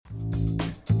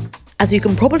As you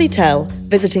can probably tell,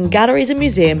 visiting galleries and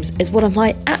museums is one of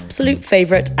my absolute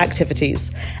favourite activities,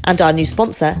 and our new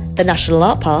sponsor, the National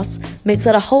Art Pass, makes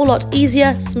that a whole lot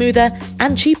easier, smoother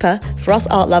and cheaper for us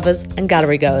art lovers and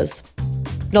gallery goers.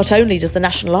 Not only does the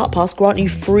National Art Pass grant you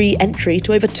free entry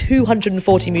to over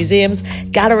 240 museums,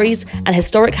 galleries and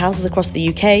historic houses across the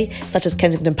UK, such as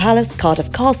Kensington Palace,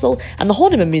 Cardiff Castle and the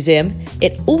Horniman Museum,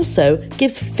 it also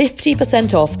gives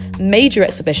 50% off major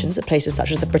exhibitions at places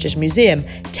such as the British Museum,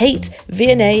 Tate,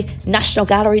 V&A, National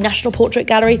Gallery, National Portrait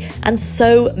Gallery and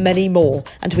so many more.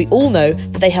 And we all know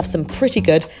that they have some pretty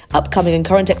good upcoming and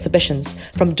current exhibitions,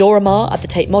 from Dora Maar at the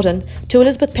Tate Modern to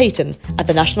Elizabeth Peyton at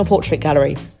the National Portrait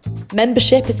Gallery.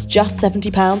 Membership is just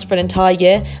 £70 for an entire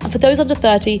year, and for those under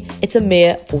 30, it's a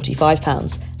mere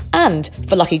 £45. And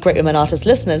for lucky Great Women Artists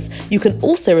listeners, you can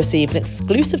also receive an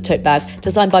exclusive tote bag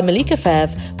designed by Malika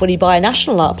Fev when you buy a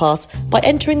National Art Pass by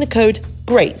entering the code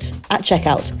GREAT at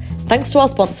checkout. Thanks to our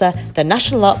sponsor, the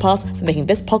National Art Pass, for making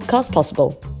this podcast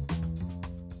possible.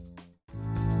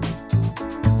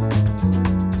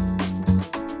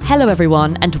 Hello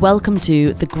everyone, and welcome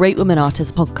to the Great Women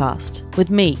Artists podcast with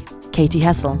me, Katie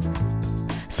Hessel.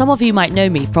 Some of you might know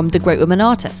me from The Great Women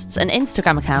Artists, an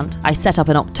Instagram account I set up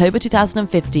in October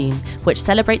 2015, which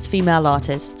celebrates female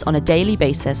artists on a daily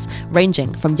basis,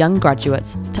 ranging from young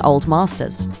graduates to old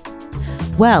masters.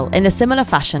 Well, in a similar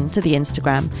fashion to the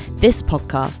Instagram, this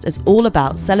podcast is all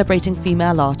about celebrating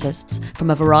female artists from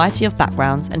a variety of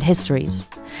backgrounds and histories.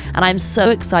 And I'm so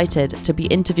excited to be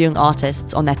interviewing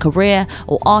artists on their career,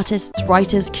 or artists,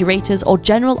 writers, curators, or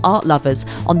general art lovers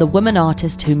on the woman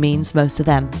artist who means most to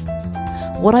them.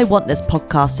 What I want this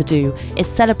podcast to do is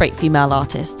celebrate female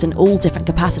artists in all different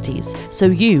capacities, so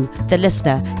you, the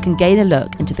listener, can gain a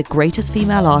look into the greatest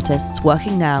female artists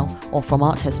working now or from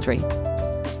art history.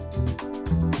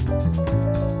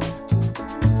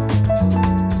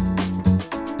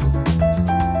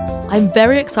 I'm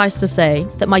very excited to say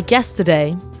that my guest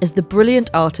today is the brilliant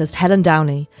artist Helen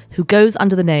Downey, who goes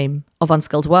under the name of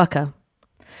Unskilled Worker.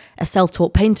 A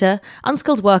self-taught painter,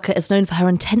 Unskilled Worker is known for her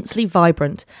intensely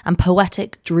vibrant and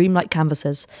poetic, dreamlike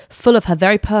canvases, full of her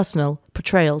very personal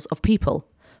portrayals of people,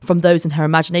 from those in her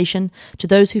imagination to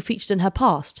those who featured in her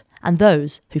past and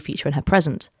those who feature in her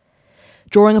present.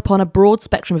 Drawing upon a broad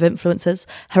spectrum of influences,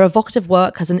 her evocative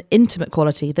work has an intimate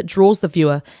quality that draws the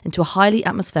viewer into a highly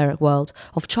atmospheric world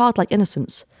of childlike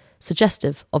innocence,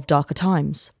 suggestive of darker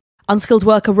times. Unskilled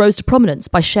Worker rose to prominence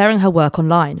by sharing her work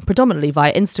online, predominantly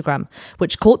via Instagram,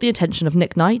 which caught the attention of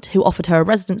Nick Knight, who offered her a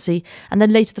residency, and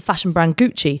then later the fashion brand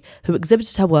Gucci, who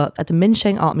exhibited her work at the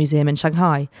Minsheng Art Museum in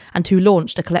Shanghai, and who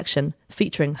launched a collection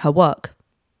featuring her work.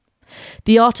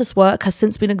 The artist's work has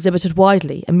since been exhibited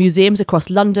widely in museums across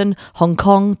London, Hong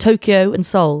Kong, Tokyo and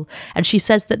Seoul, and she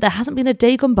says that there hasn't been a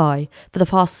day gone by for the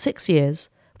past 6 years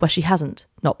where she hasn't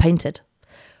not painted.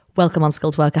 Welcome,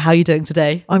 Unskilled Worker. How are you doing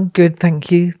today? I'm good, thank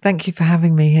you. Thank you for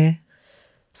having me here.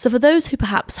 So for those who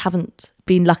perhaps haven't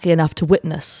been lucky enough to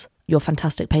witness your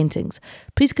fantastic paintings,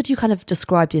 please could you kind of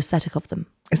describe the aesthetic of them?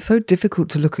 It's so difficult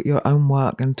to look at your own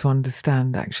work and to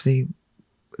understand, actually,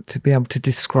 to be able to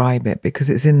describe it, because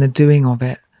it's in the doing of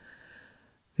it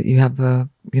that you have the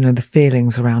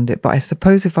feelings around it. But I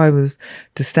suppose if I was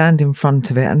to stand in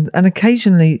front of it, and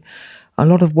occasionally a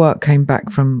lot of work came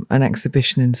back from an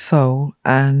exhibition in Seoul,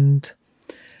 and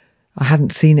I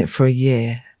hadn't seen it for a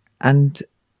year, and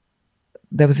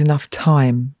there was enough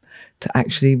time to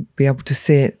actually be able to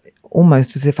see it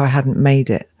almost as if I hadn't made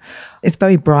it. It's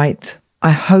very bright.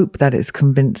 I hope that it's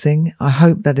convincing. I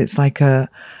hope that it's like a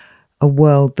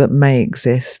world that may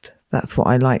exist. That's what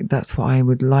I like. That's what I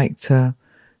would like to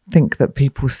think that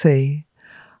people see.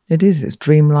 It's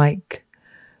dreamlike,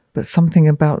 but something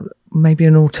about maybe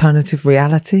an alternative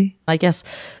reality. I guess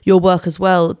your work as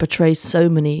well portrays so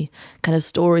many kind of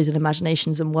stories and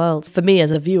imaginations and worlds. For me as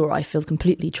a viewer, I feel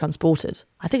completely transported.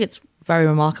 I think it's very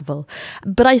remarkable.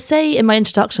 But I say in my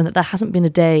introduction that there hasn't been a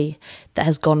day that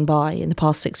has gone by in the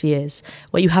past 6 years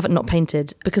where you haven't not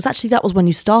painted, because actually that was when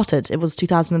you started. It was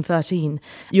 2013.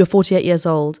 You were 48 years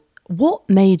old. What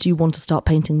made you want to start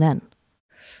painting then?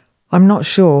 I'm not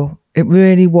sure. It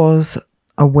really was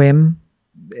a whim.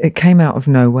 It came out of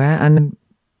nowhere, and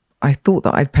I thought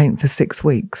that I'd paint for 6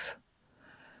 weeks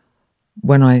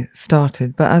when I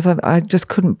started. But as I just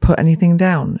couldn't put anything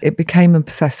down. It became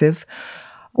obsessive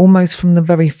almost from the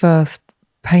very first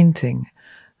painting.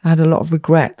 I had a lot of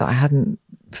regret that I hadn't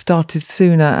started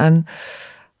sooner, and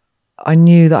I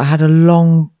knew that I had a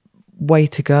long way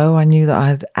to go. I knew that I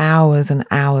had hours and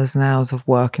hours and hours of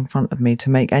work in front of me to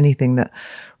make anything that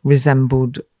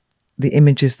resembled the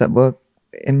images that were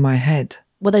in my head.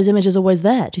 Were those images always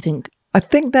there, do you think? I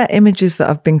think they're images that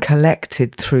have been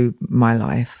collected through my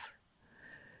life.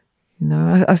 You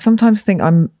know, I sometimes think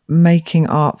I'm making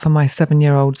art for my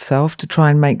 7-year-old self to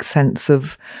try and make sense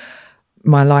of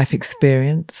my life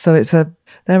experience. So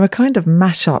they're a kind of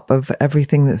mashup of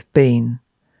everything that's been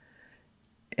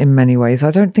in many ways. I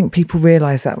don't think people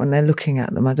realise that when they're looking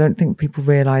at them. I don't think people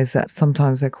realise that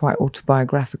sometimes they're quite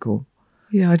autobiographical.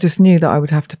 Yeah, I just knew that I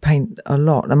would have to paint a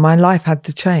lot and my life had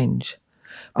to change.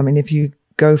 I mean, if you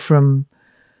go from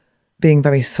being a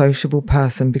very sociable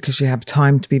person because you have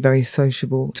time to be very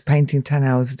sociable to painting 10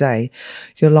 hours a day,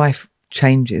 your life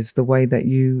changes the way that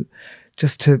you,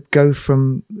 just to go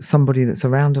from somebody that's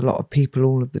around a lot of people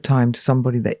all of the time to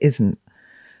somebody that isn't,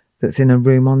 that's in a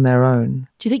room on their own.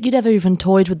 Do you think you'd ever even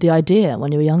toyed with the idea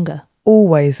when you were younger?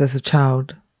 Always as a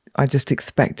child, I just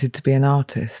expected to be an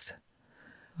artist.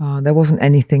 There wasn't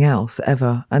anything else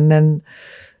ever. And then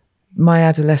my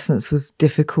adolescence was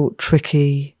difficult,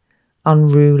 tricky,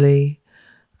 unruly,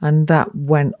 and that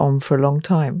went on for a long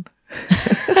time.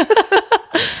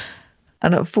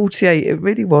 And at 48, it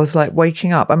really was like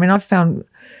waking up. I mean, I've found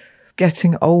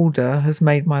getting older has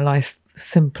made my life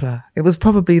simpler. It was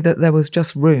probably that there was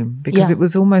just room because it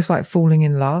was almost like falling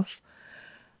in love,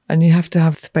 and you have to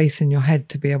have space in your head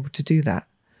to be able to do that.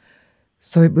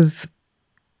 So it was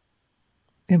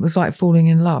like falling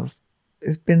in love.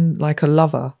 It's been like a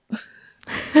lover,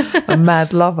 a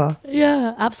mad lover.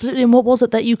 Yeah, absolutely. And what was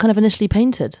it that you kind of initially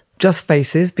painted? Just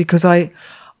faces, because I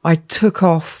took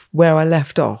off where I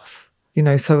left off. You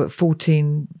know, so at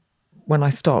 14, when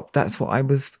I stopped, that's what I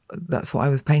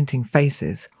was painting,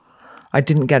 faces. I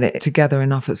didn't get it together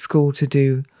enough at school to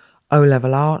do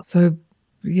O-level art. So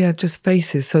yeah, just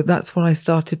faces. So that's what I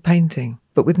started painting,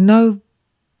 but with no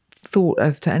thought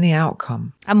as to any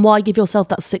outcome. And why give yourself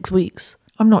that 6 weeks?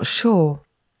 I'm not sure.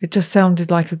 It just sounded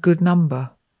like a good number.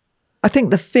 I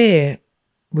think the fear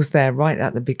was there right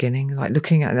at the beginning, like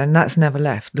looking at, and that's never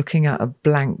left. Looking at a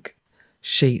blank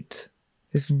sheet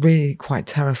is really quite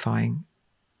terrifying,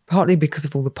 partly because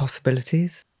of all the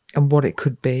possibilities and what it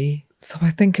could be. So I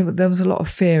think there was a lot of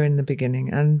fear in the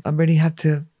beginning, and I really had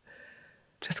to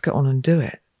just get on and do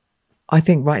it. I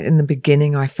think right in the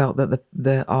beginning, I felt that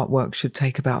the artwork should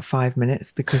take about 5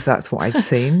 minutes because that's what I'd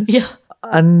seen. Yeah.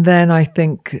 And then I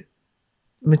think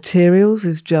materials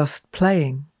is just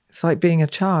playing. It's like being a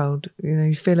child. You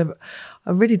know,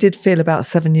 I really did feel about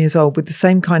 7 years old with the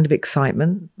same kind of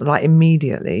excitement, like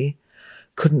immediately.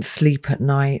 Couldn't sleep at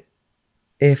night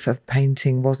if a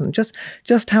painting wasn't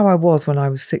just how I was when I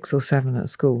was 6 or 7 at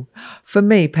school. For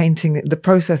me, painting, the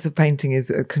process of painting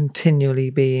is continually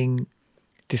being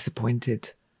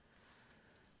disappointed,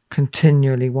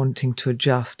 continually wanting to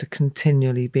adjust,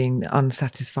 continually being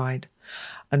unsatisfied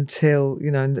until,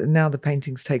 you know, now the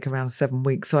paintings take around 7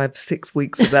 weeks. So I have 6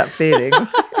 weeks of that feeling.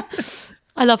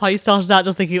 I love how you started out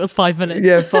just thinking it was 5 minutes.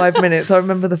 Yeah, 5 minutes. I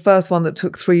remember the first one that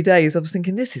took 3 days. I was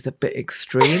thinking, this is a bit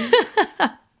extreme.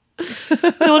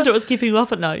 No wonder it was keeping you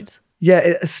up at night.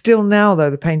 Yeah, still now, though,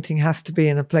 the painting has to be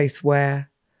in a place where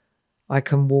I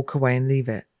can walk away and leave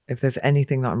it. If there's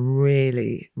anything that I'm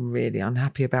really, really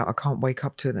unhappy about, I can't wake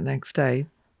up to it the next day.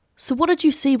 So what did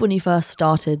you see when you first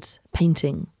started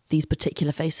painting these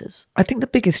particular faces? I think the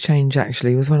biggest change,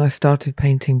 actually, was when I started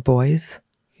painting boys.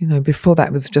 You know, before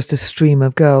that was just a stream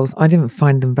of girls. I didn't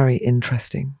find them very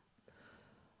interesting.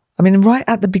 I mean, right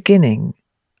at the beginning,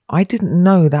 I didn't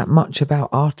know that much about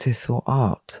artists or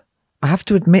art. I have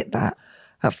to admit that.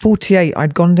 At 48,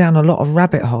 I'd gone down a lot of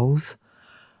rabbit holes,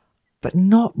 but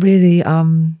not really,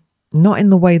 not in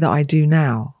the way that I do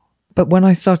now. But when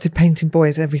I started painting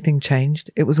boys, everything changed.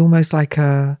 It was almost like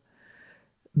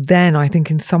then I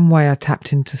think in some way I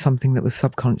tapped into something that was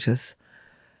subconscious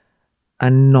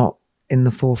and not in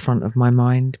the forefront of my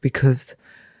mind, because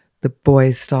the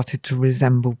boys started to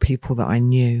resemble people that I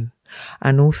knew.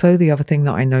 And also the other thing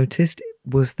that I noticed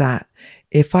was that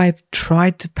if I've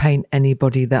tried to paint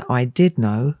anybody that I did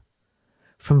know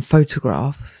from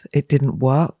photographs, it didn't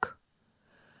work.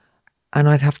 And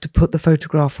I'd have to put the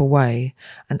photograph away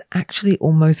and actually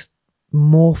almost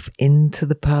morph into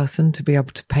the person to be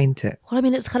able to paint it. Well, I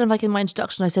mean, it's kind of like in my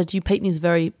introduction, I said you paint these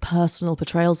very personal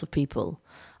portrayals of people.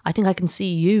 I think I can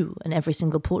see you in every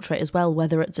single portrait as well,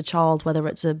 whether it's a child, whether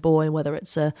it's a boy, whether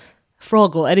it's a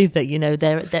frog or anything, you know.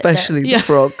 Especially the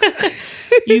frog.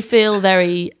 You feel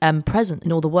very present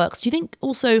in all the works. Do you think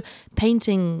also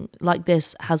painting like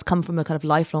this has come from a kind of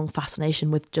lifelong fascination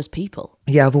with just people?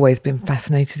 Yeah, I've always been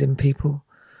fascinated in people,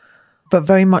 but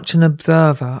very much an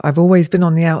observer. I've always been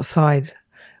on the outside,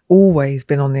 always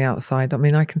been on the outside. I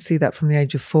mean, I can see that from the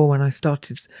age of 4 when I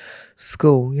started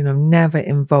school, you know, never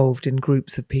involved in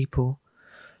groups of people,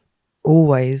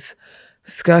 always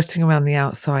skirting around the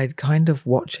outside, kind of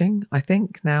watching, I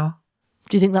think now.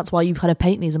 Do you think that's why you kind of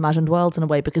paint these imagined worlds in a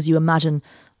way, because you imagine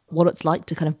what it's like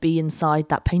to kind of be inside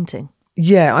that painting?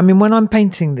 Yeah, I mean, when I'm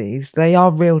painting these, they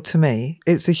are real to me.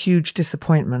 It's a huge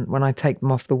disappointment when I take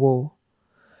them off the wall.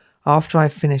 After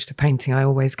I've finished a painting, I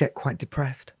always get quite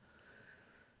depressed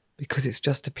because it's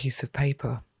just a piece of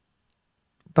paper.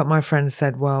 But my friend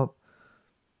said, well,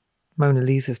 Mona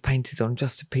Lisa's painted on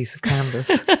just a piece of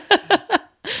canvas.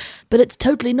 But it's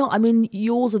totally not. I mean,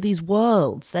 yours are these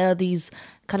worlds. They are these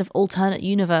kind of alternate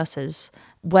universes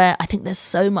where I think there's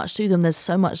so much to them. There's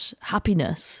so much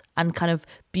happiness and kind of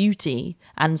beauty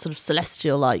and sort of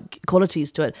celestial-like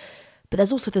qualities to it. But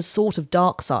there's also this sort of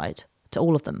dark side to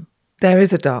all of them. There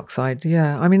is a dark side,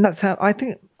 yeah. I mean, that's how I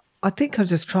think I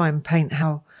just try and paint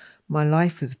how my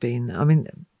life has been. I mean,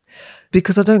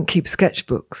 because I don't keep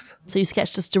sketchbooks. So you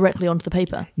sketch just directly onto the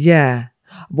paper? Yeah.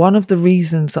 One of the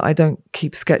reasons that I don't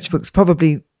keep sketchbooks,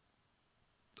 probably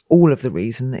all of the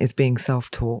reason, is being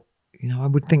self-taught. You know, I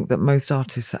would think that most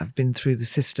artists that have been through the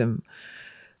system,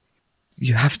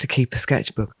 you have to keep a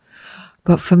sketchbook.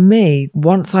 But for me,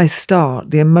 once I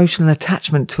start, the emotional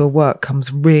attachment to a work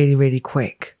comes really, really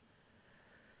quick.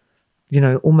 You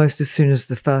know, almost as soon as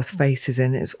the first face is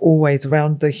in, it's always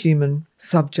around the human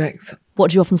subjects.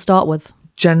 What do you often start with?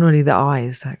 Generally the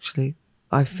eyes, actually.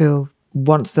 I feel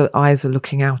once the eyes are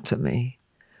looking out at me,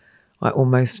 I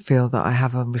almost feel that I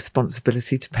have a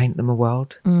responsibility to paint them a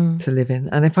world to live in.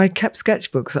 And if I kept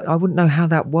sketchbooks, I wouldn't know how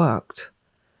that worked.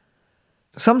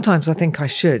 Sometimes I think I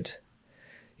should,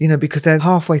 you know, because they're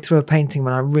halfway through a painting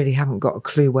when I really haven't got a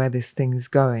clue where this thing is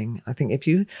going. I think if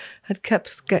you had kept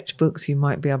sketchbooks, you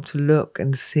might be able to look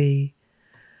and see.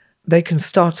 They can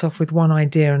start off with one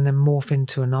idea and then morph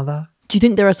into another. Do you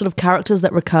think there are sort of characters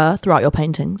that recur throughout your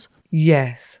paintings?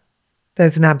 Yes.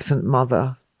 There's an absent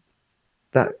mother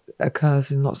that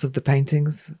occurs in lots of the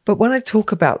paintings. But when I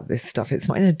talk about this stuff, it's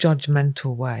not in a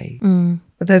judgmental way.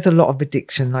 But there's a lot of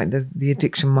addiction, like the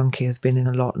addiction monkey has been in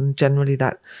a lot. And generally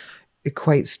that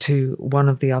equates to one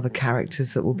of the other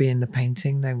characters that will be in the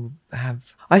painting. They will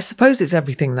have, I suppose it's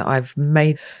everything that I've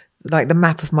made, like the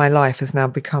map of my life has now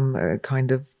become a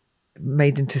kind of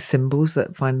made into symbols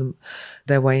that find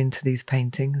their way into these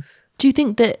paintings. Do you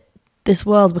think that this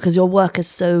world, because your work is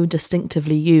so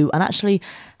distinctively you and actually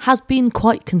has been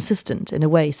quite consistent in a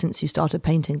way since you started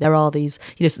painting? There are these,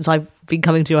 you know, since I've been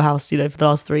coming to your house, you know, for the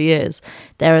last 3 years,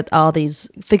 there are these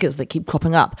figures that keep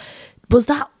cropping up. Was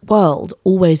that world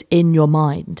always in your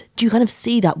mind? Do you kind of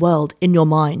see that world in your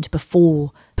mind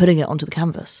before putting it onto the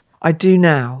canvas? I do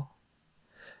now.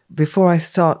 Before I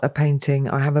start a painting,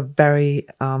 I have a very,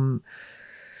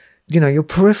 you know, your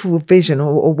peripheral vision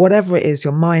or whatever it is,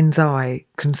 your mind's eye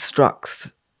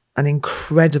constructs an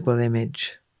incredible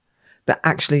image that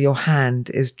actually your hand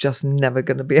is just never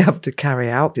going to be able to carry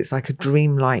out. It's like a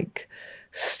dreamlike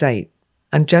state.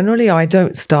 And generally, I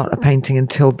don't start a painting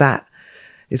until that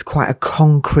is quite a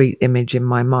concrete image in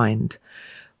my mind.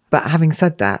 But having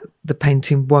said that, the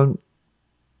painting won't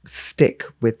stick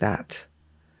with that.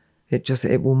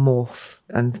 It will morph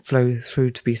and flow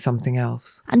through to be something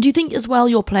else. And do you think as well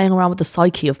you're playing around with the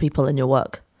psyche of people in your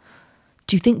work?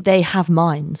 Do you think they have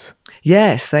minds?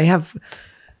 Yes, they have.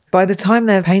 By the time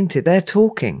they're painted, they're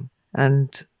talking.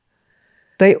 And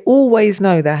they always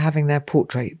know they're having their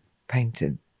portrait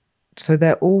painted. So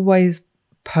they're always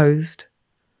posed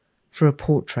for a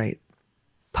portrait.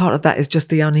 Part of that is just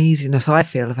the uneasiness I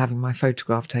feel of having my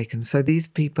photograph taken. So these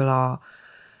people are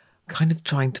kind of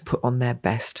trying to put on their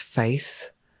best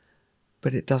face,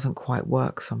 but it doesn't quite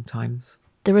work sometimes.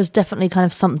 There is definitely kind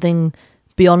of something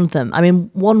beyond them. I mean,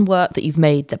 one work that you've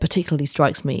made that particularly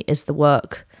strikes me is the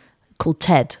work called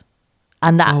Ted.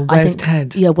 And that, Where's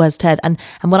Ted? Yeah, Where's Ted? And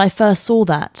when I first saw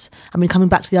that, I mean, coming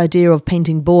back to the idea of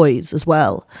painting boys as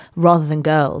well, rather than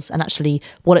girls, and actually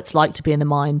what it's like to be in the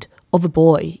mind of a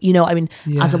boy. You know, I mean,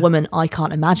 as a woman, I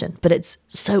can't imagine, but it's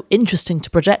so interesting to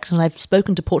project. And I've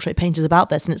spoken to portrait painters about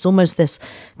this, and it's almost this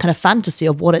kind of fantasy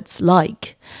of what it's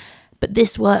like. But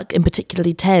this work, in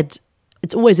particularly Ted,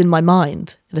 it's always in my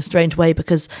mind in a strange way,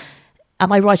 because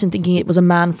am I right in thinking it was a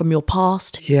man from your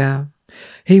past? Yeah.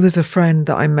 He was a friend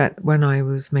that I met when I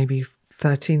was maybe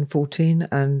 13, 14.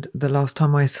 And the last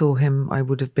time I saw him, I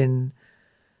would have been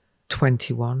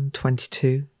 21,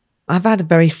 22. I've had a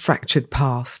very fractured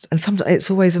past, and sometimes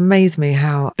it's always amazed me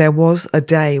how there was a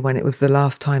day when it was the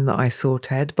last time that I saw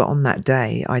Ted, but on that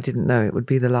day I didn't know it would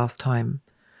be the last time.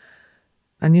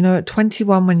 And you know, at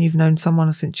 21, when you've known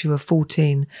someone since you were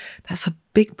 14, that's a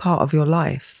big part of your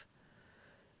life.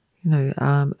 You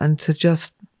know, and to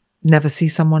just never see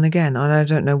someone again. And I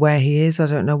don't know where he is. I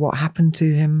don't know what happened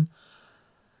to him.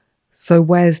 So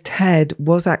Where's Ted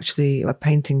was actually a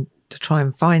painting to try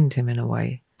and find him in a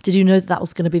way. Did you know that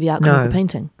was going to be the outcome of the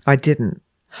painting? I didn't.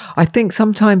 I think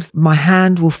sometimes my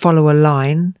hand will follow a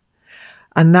line,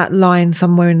 and that line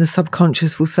somewhere in the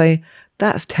subconscious will say,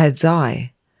 that's Ted's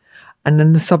eye. And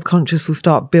then the subconscious will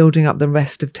start building up the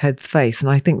rest of Ted's face. And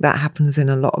I think that happens in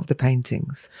a lot of the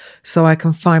paintings. So I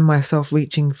can find myself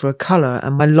reaching for a colour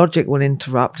and my logic will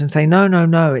interrupt and say,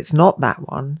 no, it's not that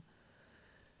one.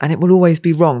 And it will always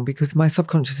be wrong because my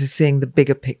subconscious is seeing the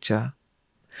bigger picture.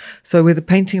 So with a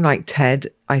painting like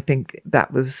Ted, I think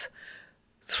that was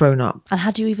thrown up. And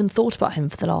had you even thought about him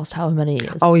for the last however many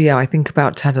years? Oh yeah, I think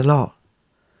about Ted a lot.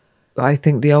 I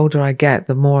think the older I get,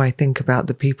 the more I think about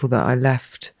the people that I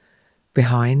left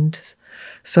behind.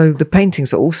 So the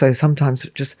paintings are also sometimes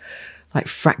just like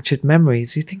fractured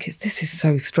memories. You think this is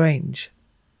so strange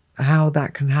how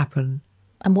that can happen.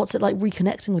 And what's it like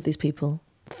reconnecting with these people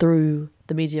through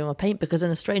the medium of paint? Because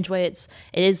in a strange way, it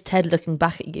is Ted looking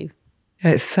back at you.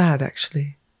 Yeah, it's sad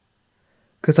actually,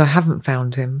 because I haven't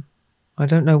found him. I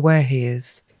don't know where he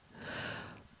is.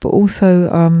 But also,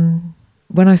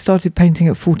 when I started painting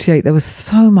at 48, there was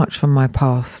so much from my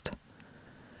past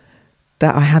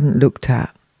that I hadn't looked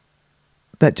at,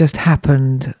 that just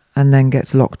happened and then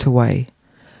gets locked away.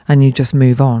 And you just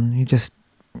move on. You just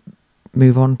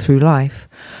move on through life.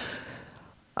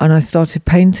 And I started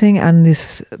painting and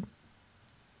this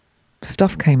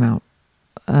stuff came out.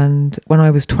 And when I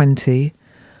was 20,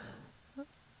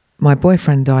 my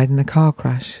boyfriend died in a car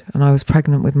crash and I was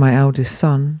pregnant with my eldest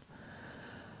son.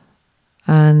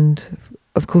 And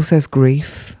of course there's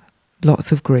grief,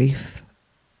 lots of grief,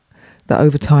 that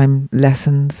over time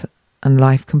lessens and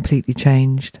life completely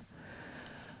changed.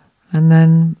 And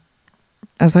then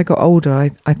as I got older,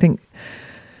 I think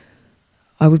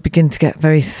I would begin to get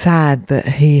very sad that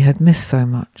he had missed so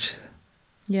much.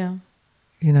 Yeah.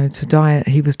 You know, to die,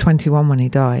 he was 21 when he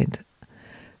died.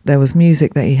 There was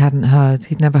music that he hadn't heard.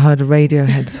 He'd never heard a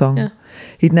Radiohead song. Yeah.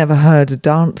 He'd never heard a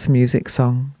dance music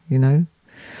song, you know.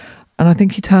 And I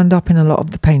think he turned up in a lot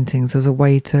of the paintings as a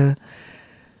way to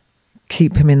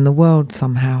keep him in the world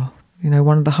somehow. You know,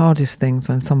 one of the hardest things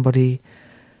when somebody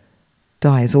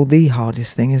dies, or the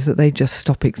hardest thing, is that they just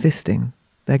stop existing.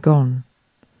 They're gone.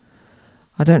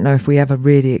 I don't know if we ever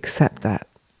really accept that.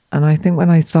 And I think when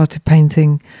I started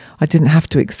painting, I didn't have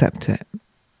to accept it.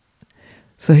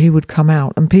 So he would come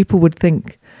out and people would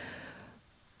think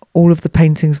all of the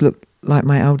paintings looked like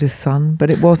my eldest son, but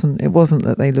it wasn't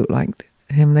that they looked like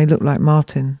him, they looked like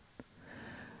Martin.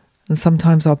 And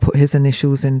sometimes I'll put his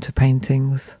initials into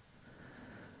paintings.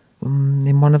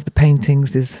 In one of the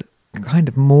paintings is kind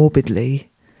of morbidly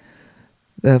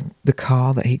the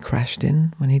car that he crashed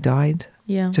in when he died.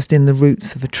 Yeah. Just in the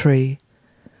roots of a tree.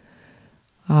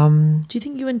 Do you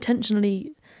think you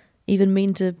intentionally even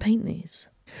mean to paint these?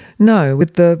 No,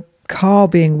 with the car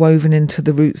being woven into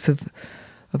the roots of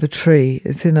a tree,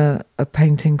 it's in a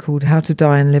painting called How to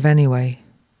Die and Live Anyway.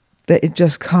 That it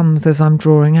just comes as I'm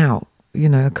drawing out, you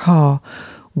know, a car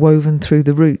woven through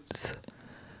the roots.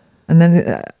 And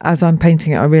then as I'm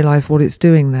painting it, I realise what it's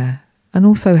doing there. And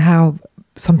also how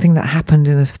something that happened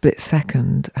in a split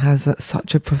second has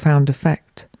such a profound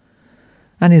effect.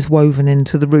 And is woven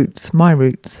into the roots, my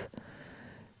roots.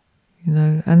 You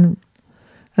know, and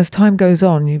as time goes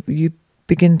on, you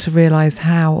begin to realise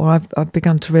how, or I've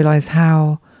begun to realise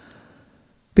how,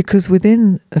 because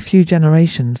within a few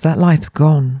generations, that life's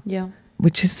gone. Yeah.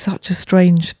 Which is such a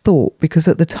strange thought, because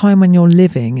at the time when you're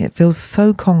living, it feels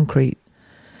so concrete.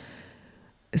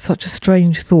 It's such a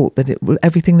strange thought that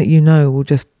everything that you know will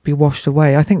just be washed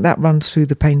away. I think that runs through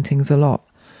the paintings a lot.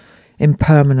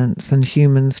 Impermanence and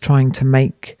humans trying to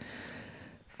make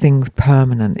things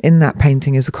permanent. In that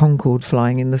painting is a Concorde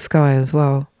flying in the sky as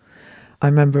well. I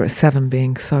remember at 7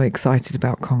 being so excited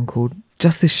about Concorde,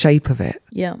 just the shape of it.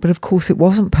 Yeah. But of course it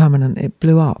wasn't permanent, it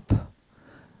blew up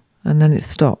and then it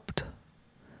stopped.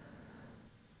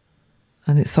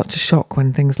 And it's such a shock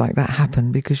when things like that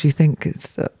happen, because you think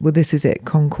it's, well, this is it,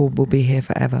 Concorde will be here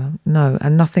forever. No,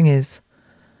 and nothing is.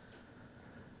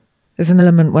 There's an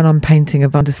element when I'm painting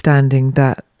of understanding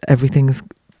that everything's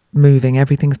moving,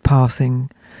 everything's passing,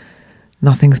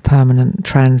 nothing's permanent,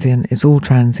 transient, it's all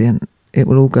transient, it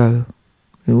will all go,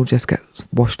 it will just get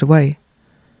washed away.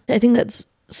 I think that's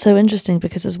so interesting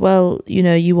because as well, you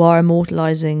know, you are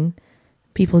immortalising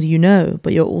people you know,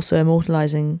 but you're also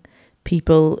immortalising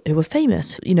people who are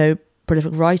famous, you know,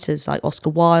 prolific writers like Oscar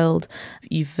Wilde,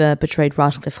 you've portrayed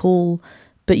Radcliffe Hall,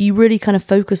 but you really kind of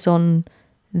focus on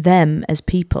them as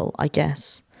people, I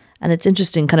guess. And it's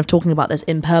interesting kind of talking about this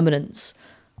impermanence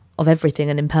of everything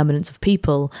and impermanence of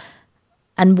people.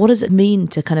 And what does it mean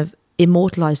to kind of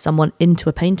immortalise someone into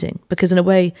a painting? Because in a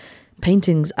way,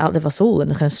 paintings outlive us all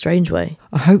in a kind of strange way.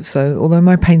 I hope so, although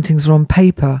my paintings are on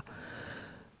paper,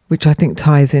 which I think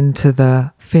ties into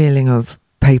the feeling of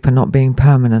paper not being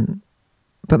permanent.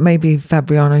 But maybe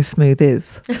Fabriano Smooth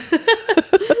is.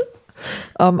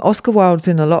 Oscar Wilde's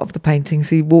in a lot of the paintings.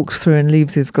 He walks through and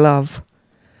leaves his glove.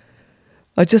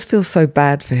 I just feel so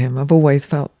bad for him. I've always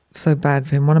felt so bad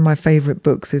for him. One of my favourite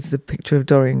books is The Picture of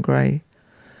Dorian Gray.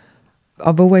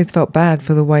 I've always felt bad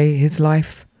for the way his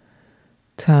life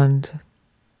turned.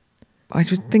 I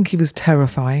just think he was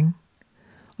terrifying.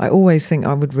 I always think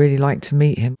I would really like to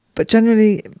meet him. But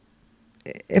generally,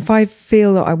 if I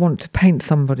feel that I want to paint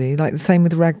somebody, like the same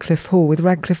with Radcliffe Hall. With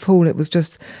Radcliffe Hall, it was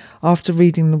just, after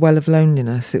reading The Well of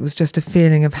Loneliness, it was just a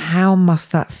feeling of how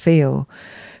must that feel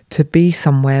to be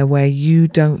somewhere where you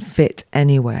don't fit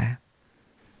anywhere.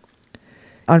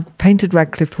 I've painted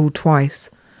Radcliffe Hall twice.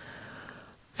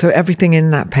 So everything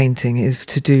in that painting is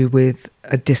to do with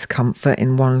a discomfort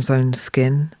in one's own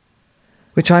skin,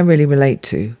 which I really relate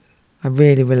to. I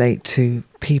really relate to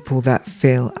people that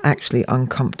feel actually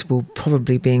uncomfortable,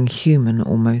 probably being human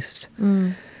almost.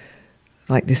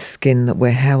 Like this skin that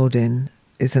we're held in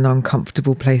is an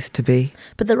uncomfortable place to be.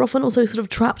 But they're often also sort of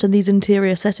trapped in these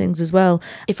interior settings as well.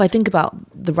 If I think about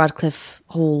the Radcliffe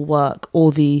Hall work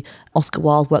or the Oscar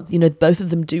Wilde work, you know, both of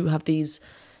them do have these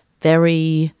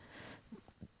very,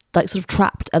 like, sort of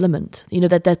trapped element. You know,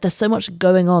 there's so much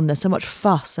going on, there's so much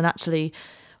fuss, and actually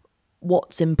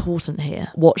what's important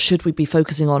here? What should we be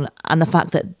focusing on? And the fact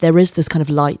that there is this kind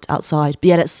of light outside, but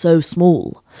yet it's so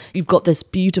small. You've got this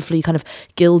beautifully kind of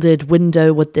gilded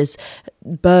window with this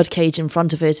bird cage in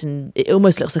front of it, and it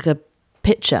almost looks like a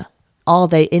picture. Are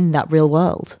they in that real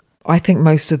world? I think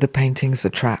most of the paintings are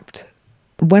trapped.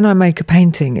 When I make a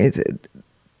painting, it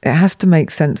has to make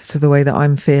sense to the way that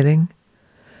I'm feeling.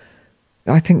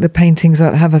 I think the paintings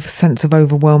have a sense of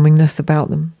overwhelmingness about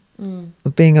them,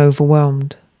 of being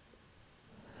overwhelmed.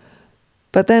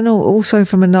 But then also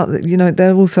from another, you know,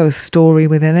 there's also a story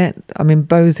within it. I mean,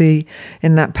 Bosie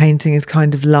in that painting is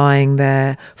kind of lying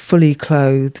there, fully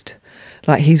clothed,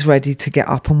 like he's ready to get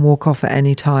up and walk off at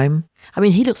any time. I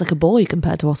mean, he looks like a boy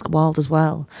compared to Oscar Wilde as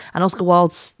well. And Oscar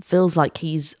Wilde feels like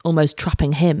he's almost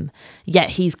trapping him, yet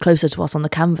he's closer to us on the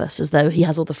canvas, as though he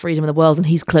has all the freedom in the world and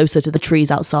he's closer to the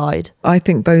trees outside. I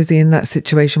think Bosie in that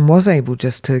situation was able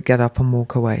just to get up and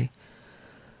walk away.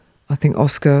 I think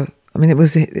Oscar, I mean,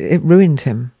 it ruined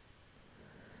him.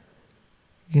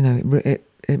 You know, it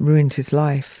ruined his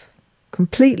life.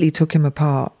 Completely took him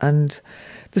apart. And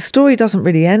the story doesn't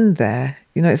really end there.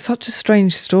 You know, it's such a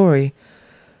strange story,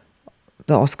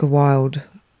 the Oscar Wilde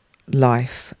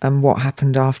life and what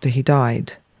happened after he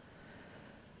died.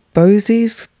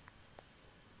 Bosie's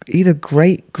either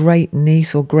great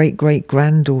niece or great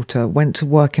granddaughter went to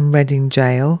work in Reading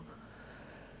jail.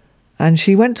 And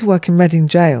she went to work in Reading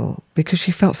jail because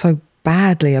she felt so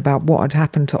badly about what had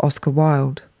happened to Oscar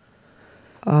Wilde,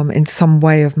 in some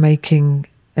way of making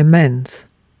amends.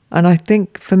 And I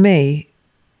think for me,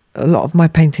 a lot of my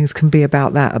paintings can be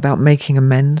about that, about making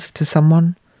amends to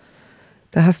someone.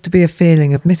 There has to be a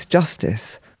feeling of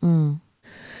misjustice. And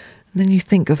then you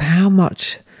think of how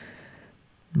much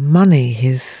money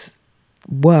his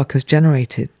work has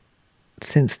generated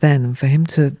since then, and for him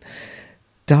to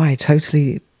die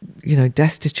totally, you know,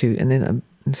 destitute and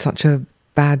in such a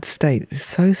bad state is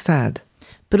so sad.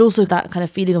 But also that kind of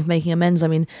feeling of making amends. I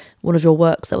mean, one of your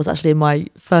works that was actually in my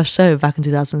first show back in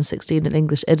 2016, An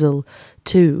English Idyll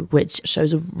 2, which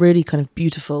shows a really kind of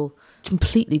beautiful,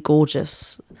 completely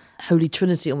gorgeous Holy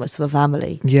Trinity almost of a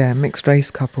family. Yeah, mixed race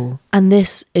couple. And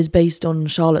this is based on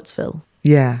Charlottesville.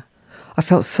 Yeah. I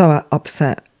felt so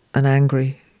upset and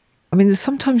angry. I mean,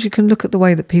 sometimes you can look at the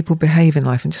way that people behave in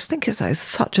life and just think it's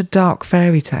such a dark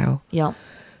fairy tale. Yeah.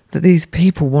 That these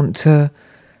people want to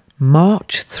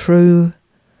march through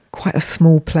quite a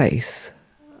small place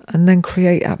and then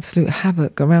create absolute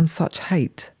havoc around such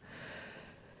hate.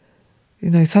 You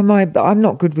know, so I'm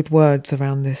not good with words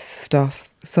around this stuff,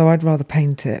 so I'd rather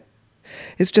paint it.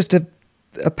 It's just a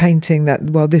painting that,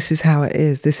 well, this is how it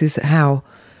is. This is how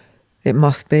it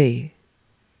must be.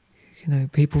 You know,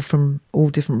 people from all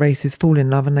different races fall in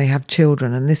love and they have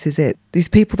children, and this is it. These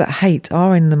people that hate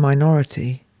are in the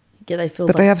minority. Yeah, they feel.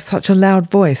 But they have such a loud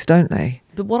voice, don't they?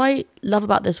 But what I love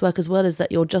about this work as well is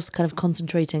that you're just kind of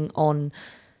concentrating on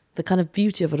the kind of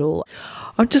beauty of it all.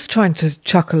 I'm just trying to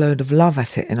chuck a load of love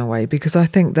at it in a way, because I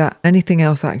think that anything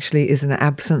else actually is an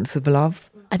absence of love.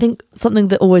 I think something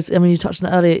that always, I mean, you touched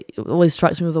on it earlier, it always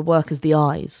strikes me with the work is the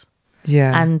eyes.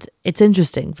 Yeah. And it's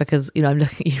interesting because, you know, I'm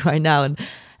looking at you right now and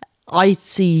I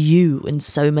see you in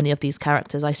so many of these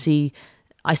characters. I see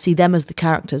them as the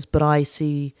characters, but I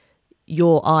see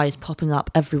your eyes popping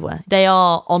up everywhere. They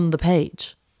are on the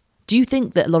page. Do you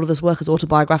think that a lot of this work is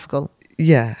autobiographical?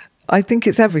 Yeah, I think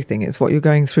it's everything. It's what you're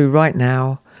going through right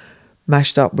now,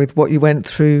 mashed up with what you went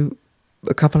through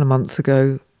a couple of months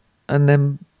ago, and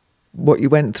then what you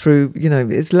went through,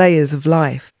 it's layers of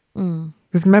life.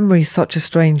 Because memory is such a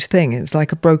strange thing. It's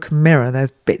like a broken mirror.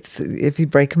 There's bits. If you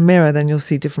break a mirror, then you'll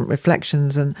see different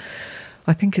reflections. And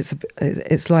I think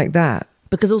it's like that.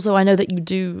 Because also I know that you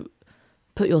do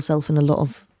put yourself in a lot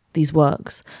of these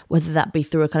works, whether that be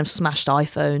through a kind of smashed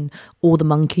iPhone or the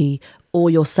monkey or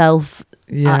yourself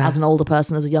as an older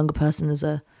person, as a younger person,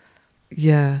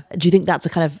 Yeah. Do you think that's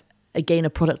a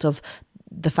product of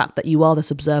the fact that you are this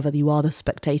observer, you are the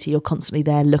spectator, you're constantly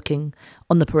there looking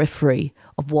on the periphery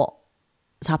of what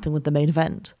is happening with the main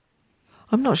event?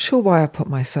 I'm not sure why I put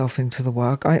myself into the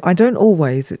work. I don't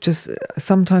always.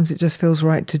 Sometimes it just feels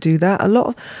right to do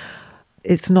that.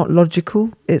 It's not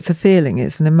logical. It's a feeling,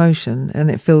 it's an emotion,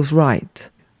 and it feels right.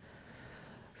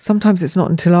 Sometimes it's not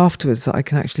until afterwards that I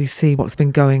can actually see what's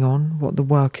been going on, what the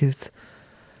work is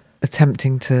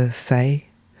attempting to say.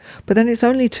 But then it's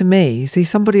only to me. You see,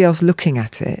 somebody else looking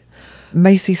at it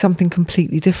may see something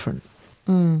completely different,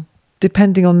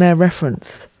 depending on their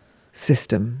reference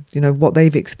system, what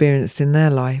they've experienced in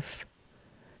their life.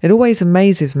 It always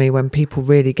amazes me when people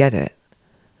really get it.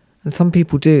 And some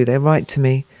people do. They write to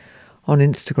me on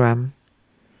Instagram,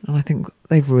 and I think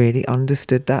they've really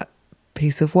understood that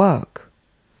piece of work,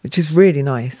 which is really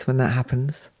nice when that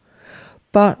happens.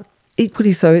 But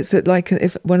equally so, it's like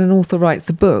when an author writes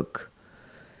a book,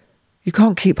 you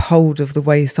can't keep hold of the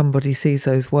way somebody sees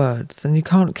those words, and you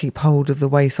can't keep hold of the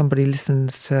way somebody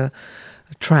listens to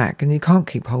a track, and you can't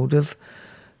keep hold of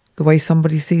the way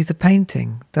somebody sees a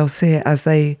painting. They'll see it as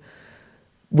they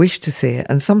wish to see it,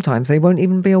 and sometimes they won't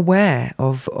even be aware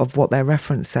of what their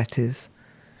reference set is.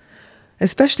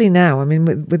 Especially now,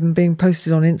 with them being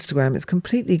posted on Instagram, it's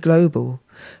completely global.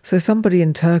 So somebody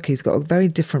in Turkey's got a very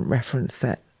different reference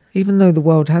set. Even though the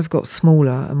world has got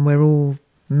smaller and we're all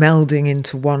melding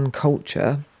into one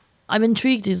culture. I'm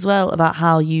intrigued as well about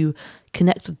how you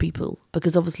connect with people,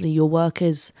 because obviously your work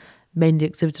is mainly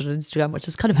exhibited on Instagram, which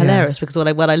is kind of hilarious, because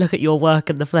when I look at your work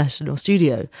in the flesh in your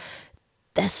studio,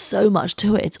 there's so much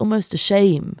to it. It's almost a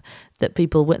shame that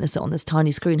people witness it on this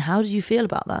tiny screen. How do you feel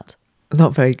about that?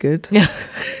 Not very good. Yeah.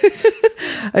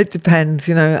 It depends.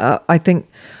 I think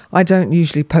I don't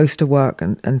usually post a work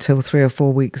until 3 or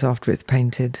 4 weeks after it's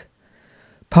painted,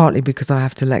 partly because I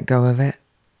have to let go of it,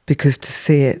 because to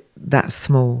see it that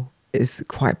small is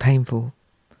quite painful.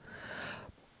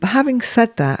 But having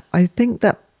said that, I think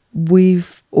that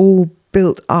we've all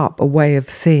built up a way of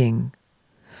seeing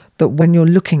that when you're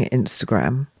looking at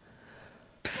Instagram,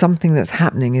 something that's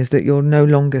happening is that you're no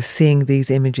longer seeing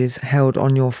these images held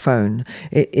on your phone.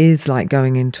 It is like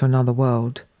going into another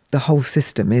world. The whole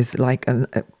system is like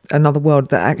another world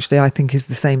that actually I think is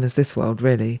the same as this world,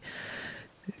 really.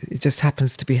 It just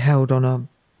happens to be held on a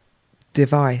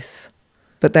device.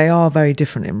 But they are very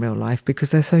different in real life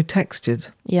because they're so textured.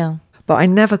 Yeah. But I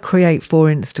never create for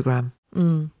Instagram.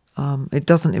 It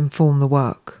doesn't inform the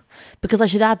work. Because I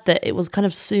should add that it was kind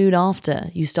of soon after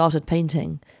you started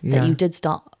painting that you did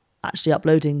start actually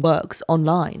uploading works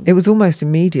online. It was almost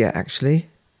immediate, actually.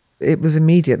 It was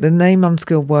immediate. The name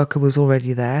Unskilled Worker was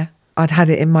already there. I'd had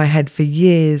it in my head for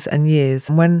years and years.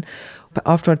 And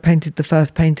after I'd painted the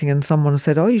first painting and someone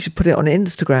said, "Oh, you should put it on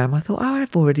Instagram," I thought, "Oh,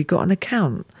 I've already got an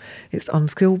account. It's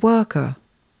Unskilled Worker."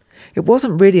 It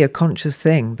wasn't really a conscious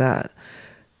thing that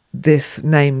this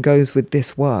name goes with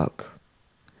this work.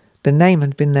 The name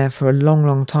had been there for a long,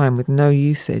 long time with no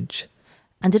usage.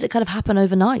 And did it kind of happen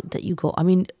overnight that you got...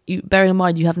 bearing in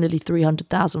mind you have nearly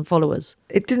 300,000 followers.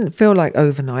 It didn't feel like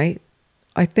overnight.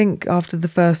 I think after the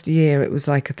first year it was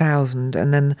like 1,000,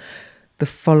 and then the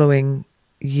following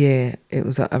year it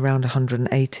was at around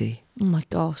 180. Oh my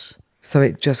gosh. So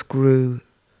it just grew.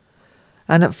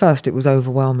 And at first it was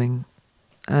overwhelming.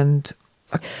 And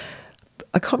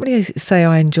I can't really say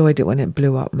I enjoyed it when it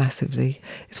blew up massively.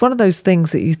 It's one of those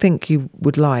things that you think you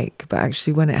would like, but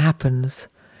actually when it happens,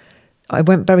 I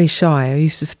went very shy. I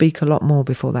used to speak a lot more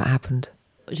before that happened.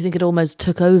 Do you think it almost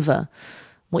took over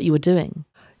what you were doing?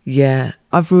 Yeah,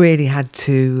 I've really had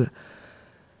to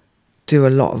do a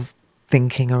lot of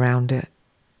thinking around it,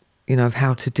 of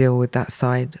how to deal with that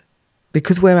side.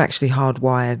 Because we're actually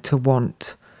hardwired to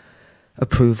want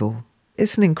approval.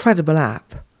 It's an incredible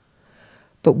app.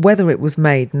 But whether it was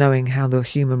made knowing how the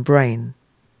human brain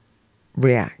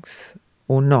reacts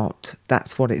or not,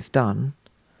 that's what it's done.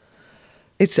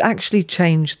 It's actually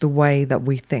changed the way that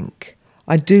we think.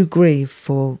 I do grieve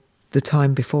for the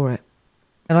time before it.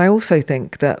 And I also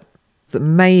think that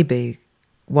maybe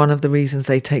one of the reasons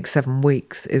they take 7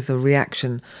 weeks is a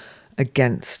reaction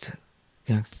against,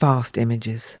 fast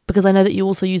images. Because I know that you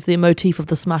also use the motif of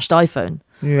the smashed iPhone.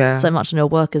 Yeah. So much in your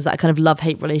work is that kind of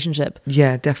love-hate relationship.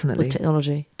 Yeah, definitely. With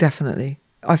technology. Definitely.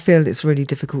 I feel it's really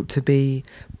difficult to be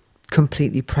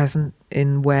completely present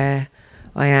in where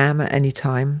I am at any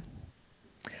time.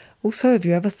 Also, have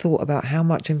you ever thought about how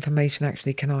much information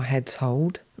actually can our heads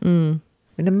hold? There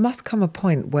must come a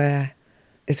point where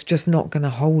it's just not going to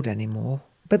hold anymore.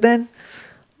 But then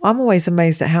I'm always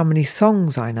amazed at how many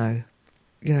songs I know.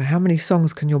 How many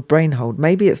songs can your brain hold?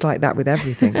 Maybe it's like that with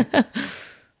everything.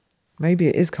 Maybe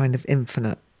it is kind of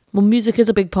infinite. Well, music is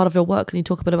a big part of your work. Can you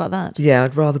talk a bit about that? Yeah,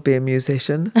 I'd rather be a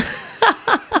musician.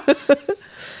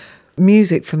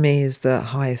 Music for me is the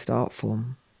highest art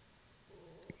form.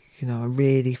 I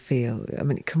really feel,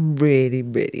 it can really,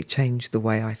 really change the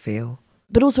way I feel.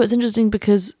 But also it's interesting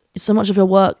because so much of your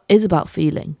work is about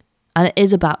feeling. And it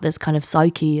is about this kind of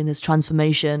psyche and this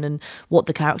transformation and what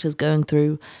the character's going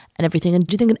through and everything. And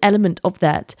do you think an element of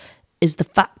that is the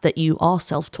fact that you are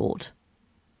self-taught?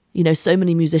 So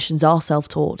many musicians are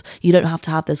self-taught. You don't have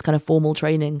to have this kind of formal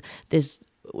training, this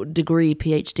degree,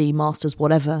 PhD, master's,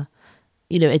 whatever.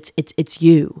 It's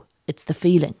you. It's the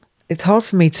feeling. It's hard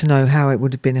for me to know how it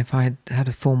would have been if I had had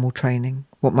a formal training,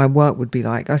 what my work would be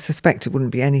like. I suspect it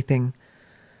wouldn't be anything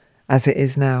as it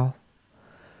is now,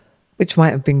 which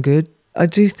might have been good. I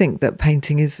do think that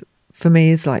painting is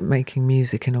like making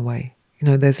music in a way.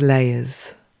 There's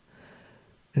layers,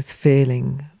 there's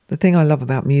feeling. The thing I love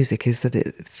about music is that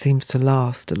it seems to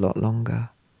last a lot longer.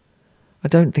 I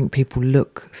don't think people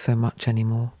look so much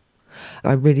anymore.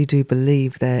 I really do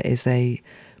believe there is a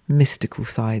mystical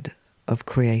side of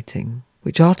creating,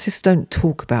 which artists don't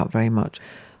talk about very much.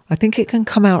 I think it can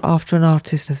come out after an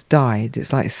artist has died.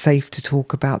 It's like safe to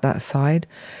talk about that side.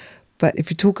 But if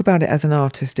you talk about it as an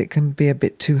artist, it can be a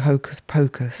bit too hocus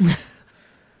pocus.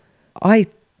 I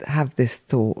have this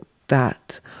thought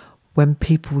that when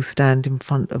people stand in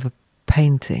front of a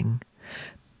painting,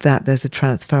 that there's a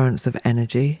transference of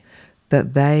energy,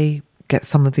 that they get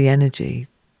some of the energy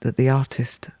that the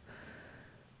artist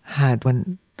had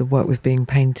when the work was being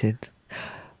painted.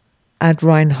 Ad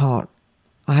Reinhardt,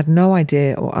 I had no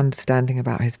idea or understanding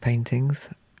about his paintings.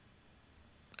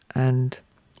 And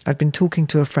I'd been talking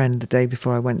to a friend the day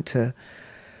before I went to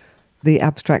the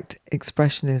Abstract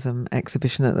Expressionism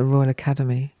exhibition at the Royal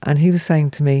Academy. And he was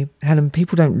saying to me, Helen,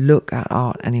 people don't look at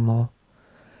art anymore.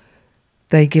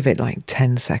 They give it like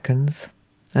 10 seconds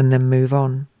and then move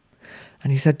on.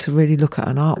 And he said to really look at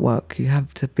an artwork,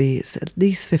 it's at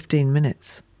least 15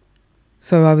 minutes.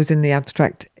 So I was in the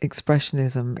Abstract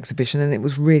Expressionism exhibition and it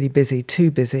was really busy, too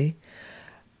busy.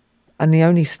 And the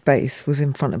only space was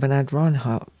in front of an Ad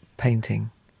Reinhardt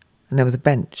painting. And there was a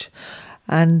bench.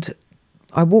 And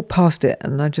I walked past it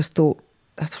and I just thought,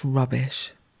 that's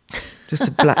rubbish. Just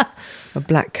a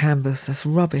black canvas, that's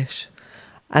rubbish.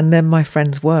 And then my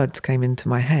friend's words came into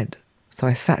my head. So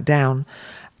I sat down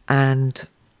and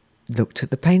looked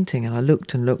at the painting and I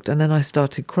looked and looked and then I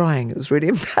started crying. It was really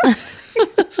embarrassing.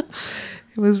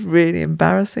 It was really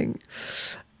embarrassing.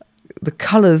 The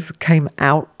colours came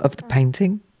out of the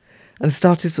painting and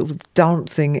started sort of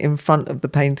dancing in front of the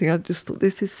painting. I just thought,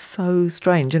 this is so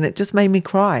strange. And it just made me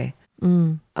cry.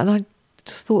 And I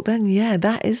just thought then, yeah,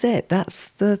 that is it. That's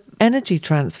the energy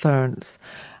transference.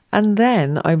 And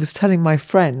then I was telling my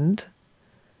friend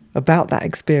about that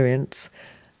experience.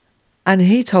 And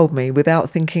he told me, without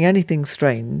thinking anything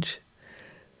strange,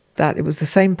 that it was the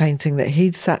same painting that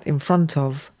he'd sat in front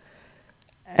of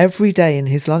every day in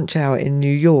his lunch hour in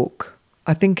New York,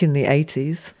 I think in the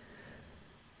 80s.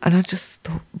 And I just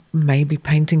thought, maybe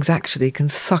paintings actually can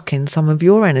suck in some of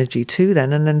your energy too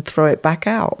then and then throw it back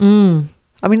out.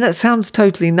 I mean, that sounds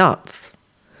totally nuts.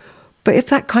 But if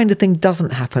that kind of thing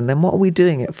doesn't happen, then what are we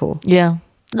doing it for? Yeah.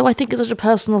 No, I think it's such a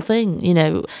personal thing,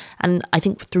 and I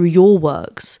think through your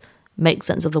works, make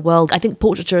sense of the world. I think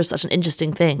portraiture is such an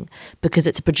interesting thing because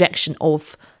it's a projection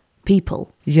of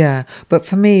people. Yeah, but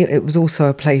for me, it was also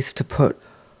a place to put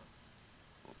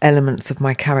elements of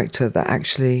my character that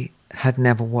actually had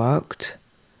never worked,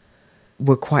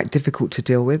 were quite difficult to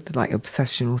deal with, like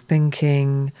obsessional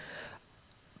thinking.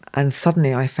 And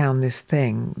suddenly I found this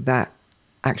thing that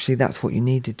actually that's what you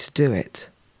needed to do it.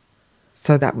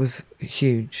 So that was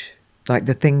huge. Like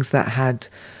the things that had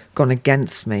gone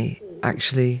against me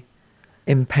actually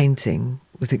in painting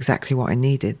was exactly what I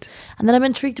needed. And then I'm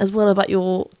intrigued as well about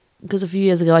because a few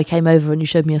years ago I came over and you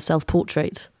showed me a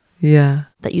self-portrait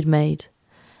that you'd made.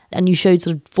 And you showed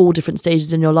sort of 4 different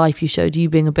stages in your life. You showed you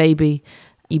being a baby,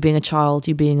 you being a child,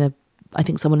 you being I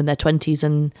think someone in their 20s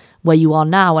and where you are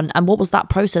now. And what was that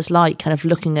process like, kind of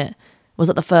looking at Was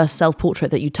that the first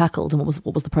self-portrait that you tackled, and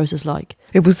what was the process like?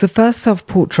 It was the first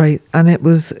self-portrait, and it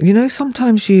was,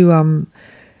 sometimes you,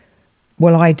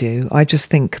 I do. I just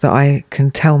think that I can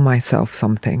tell myself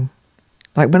something.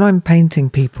 Like when I'm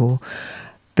painting people,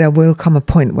 there will come a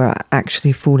point where I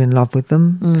actually fall in love with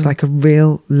them. It's like a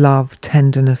real love,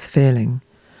 tenderness feeling.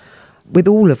 With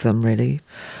all of them, really.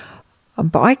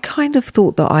 But I kind of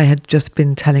thought that I had just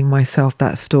been telling myself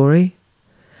that story.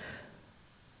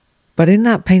 But in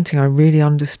that painting, I really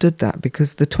understood that,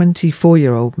 because the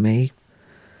 24-year-old me,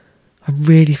 I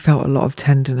really felt a lot of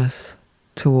tenderness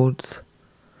towards.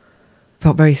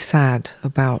 Felt very sad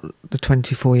about the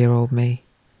 24-year-old me.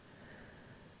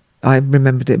 I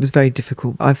remembered it was very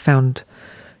difficult. I found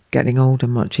getting older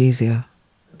much easier.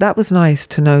 That was nice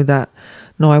to know that,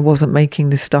 no, I wasn't making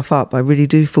this stuff up. I really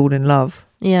do fall in love.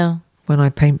 Yeah. When I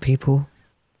paint people.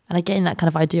 And again, that kind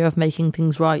of idea of making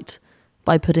things right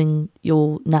by putting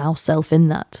your now self in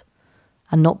that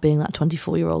and not being that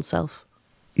 24-year-old self.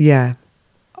 Yeah.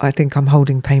 I think I'm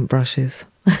holding paintbrushes.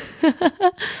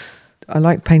 I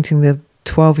like painting the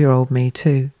 12-year-old me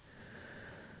too.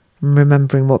 And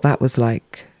remembering what that was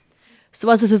like. So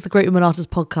as this is the Great Women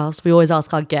Artists podcast, we always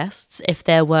ask our guests, if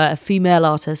there were a female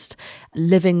artist,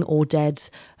 living or dead,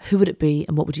 who would it be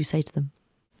and what would you say to them?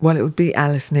 Well, it would be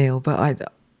Alice Neal, but I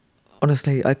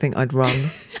think I'd run.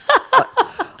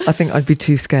 I think I'd be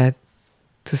too scared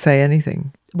to say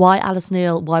anything. Why Alice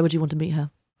Neal? Why would you want to meet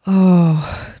her?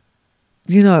 Oh,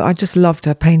 I just loved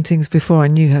her paintings before I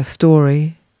knew her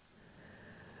story.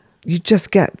 You just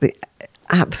get the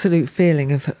absolute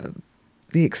feeling of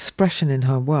the expression in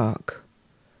her work,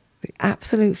 the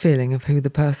absolute feeling of who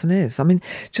the person is. I mean,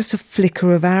 just a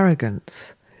flicker of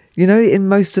arrogance. In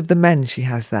most of the men she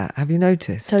has that. Have you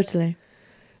noticed? Totally.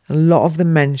 A lot of the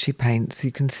men she paints,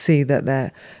 you can see that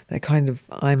they're kind of,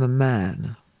 I'm a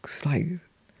man. It's like,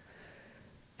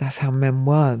 that's how men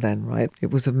were then, right?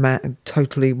 It was a man,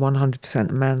 totally 100%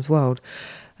 a man's world.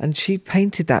 And she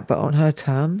painted that, but on her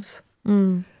terms.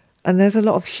 And there's a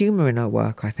lot of humour in her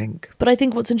work, I think. But I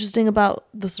think what's interesting about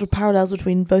the sort of parallels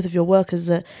between both of your work is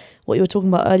that what you were talking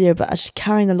about earlier, about actually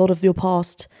carrying a lot of your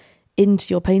past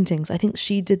into your paintings. I think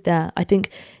she did that. I think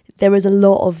there is a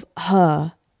lot of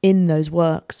her in those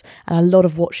works and a lot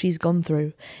of what she's gone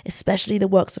through, especially the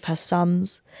works of her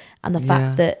sons and the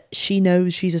fact that she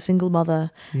knows she's a single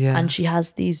mother and she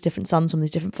has these different sons from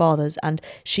these different fathers and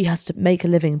she has to make a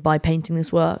living by painting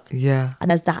this work. Yeah. And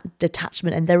there's that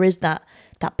detachment and there is that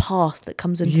past that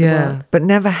comes into the work. But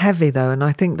never heavy though. And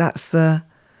I think that's I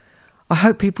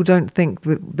hope people don't think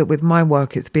that with my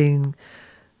work it's being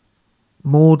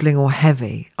maudling or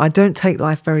heavy. I don't take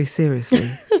life very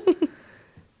seriously.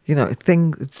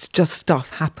 Just stuff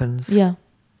happens. Yeah.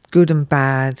 Good and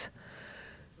bad.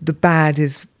 The bad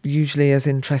is usually as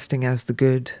interesting as the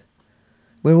good.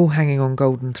 We're all hanging on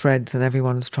golden threads and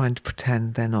everyone's trying to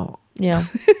pretend they're not. Yeah.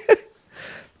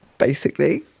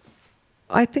 Basically.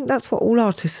 I think that's what all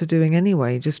artists are doing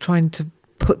anyway, just trying to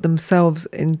put themselves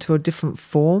into a different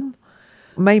form,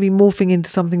 maybe morphing into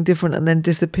something different and then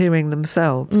disappearing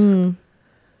themselves.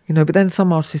 But then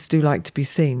some artists do like to be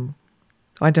seen.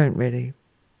 I don't really.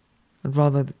 I'd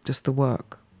rather just the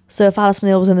work. So if Alice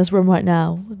Neal was in this room right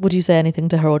now, would you say anything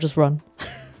to her or just run?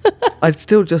 I'd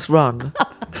still just run.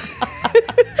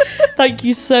 Thank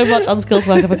you so much, Unskilled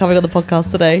Worker, for coming on the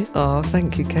podcast today. Oh,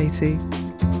 thank you, Katie.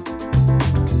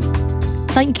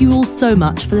 Thank you all so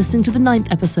much for listening to the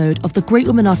 9th episode of the Great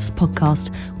Women Artists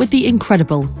podcast with the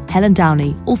incredible Helen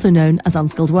Downey, also known as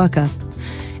Unskilled Worker.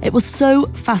 It was so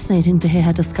fascinating to hear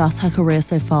her discuss her career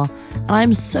so far, and I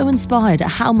am so inspired at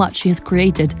how much she has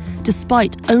created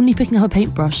despite only picking up a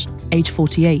paintbrush, age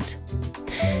 48.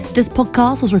 This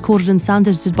podcast was recorded and sound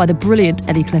edited by the brilliant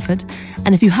Ellie Clifford,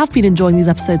 and if you have been enjoying these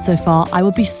episodes so far, I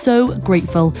would be so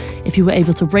grateful if you were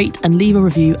able to rate and leave a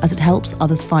review as it helps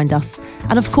others find us.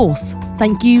 And of course,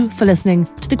 thank you for listening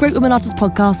to the Great Women Artists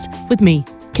podcast with me,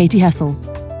 Katie Hessel.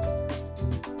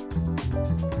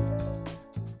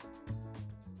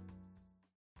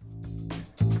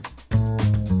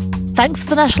 Thanks to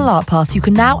the National Art Pass, you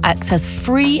can now access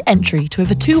free entry to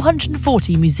over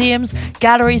 240 museums,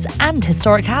 galleries and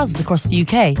historic houses across the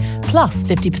UK, plus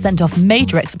 50% off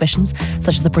major exhibitions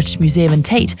such as the British Museum and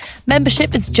Tate.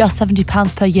 Membership is just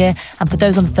 £70 per year, and for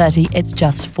those under 30, it's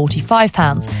just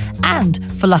 £45.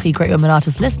 And for lucky Great Women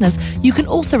Artists listeners, you can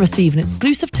also receive an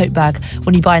exclusive tote bag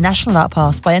when you buy a National Art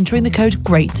Pass by entering the code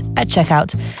GREAT at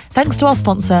checkout. Thanks to our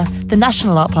sponsor, the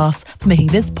National Art Pass, for making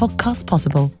this podcast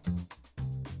possible.